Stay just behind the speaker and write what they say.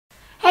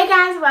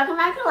guys, welcome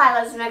back to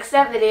Lila's Mixed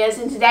Up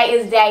Videos, and today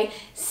is day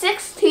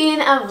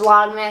 16 of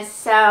Vlogmas.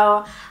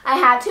 So I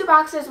have two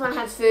boxes, one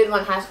has food,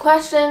 one has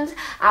questions.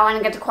 I want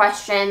to get the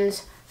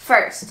questions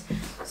first.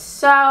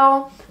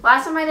 So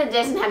last time I did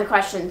this and had the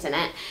questions in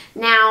it.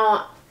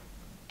 Now,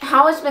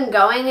 how it's been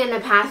going in the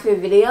past few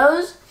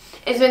videos,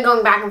 it's been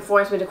going back and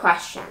forth with the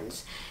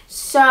questions.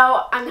 So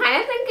I'm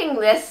kind of thinking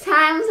this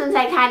time, since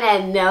I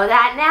kind of know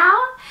that now,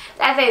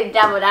 that they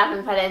doubled up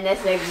and put in this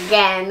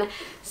again.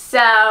 So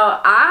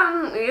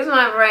I'm using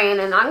my brain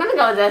and I'm gonna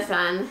go with this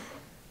one.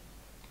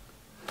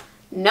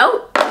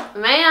 Nope.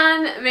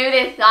 Man, maybe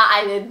they thought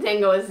I didn't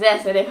think it was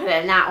this, so they put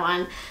it in that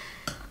one.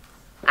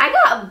 I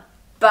got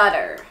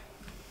butter.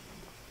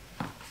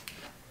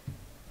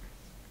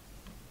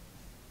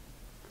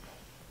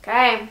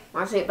 Okay,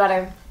 let's eat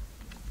butter.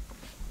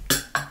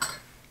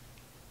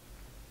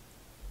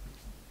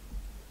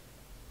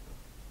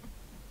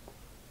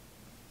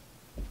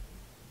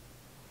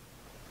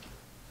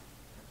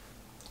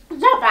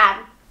 It's not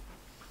bad.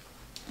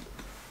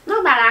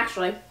 Not bad,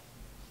 actually.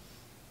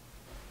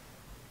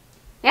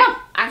 Yeah,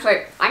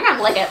 actually, I kind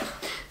of like it.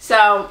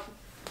 So,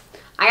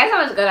 I guess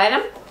that was a good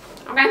item.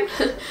 Okay.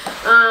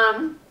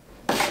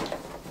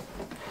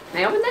 Can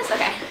I open this?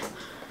 Okay.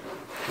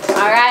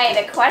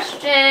 Alright, the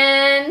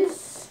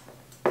questions.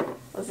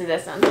 Let's do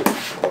this one.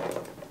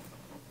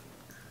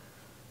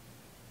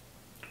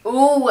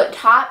 Ooh,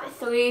 top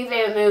 3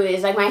 favorite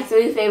movies. Like my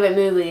 3 favorite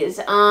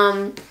movies.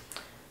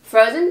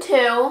 Frozen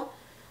 2.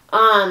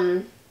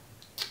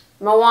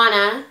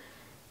 Moana,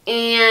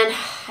 and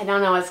I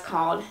don't know what it's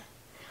called.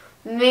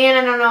 Man,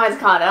 I don't know what it's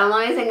called.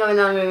 Let me think of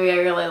another movie I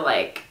really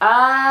like.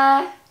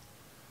 I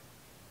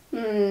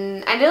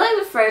do like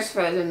the first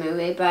Frozen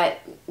movie, but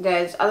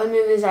there's other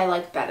movies I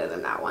like better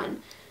than that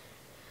one.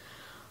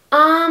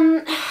 I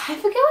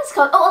forget what it's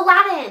called. Oh,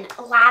 Aladdin!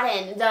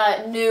 Aladdin,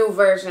 the new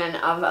version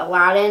of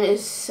Aladdin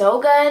is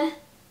so good.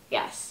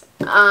 Yes.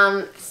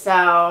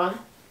 So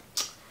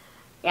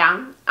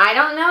yeah, I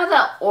don't know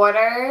the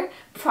order.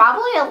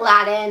 Probably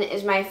Aladdin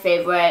is my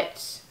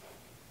favorite.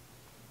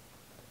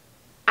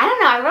 I don't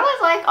know, I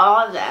really like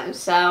all of them,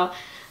 so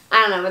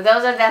I don't know, but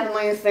those are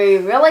definitely 3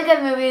 really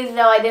good movies,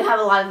 though I do have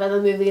a lot of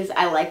other movies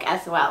I like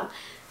as well.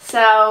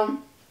 So,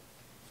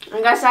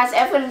 I guess that's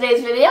it for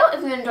today's video.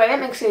 If you enjoyed it,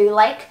 make sure you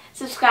like,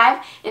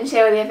 subscribe, and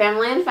share with your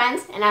family and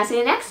friends, and I'll see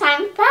you next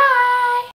time. Bye!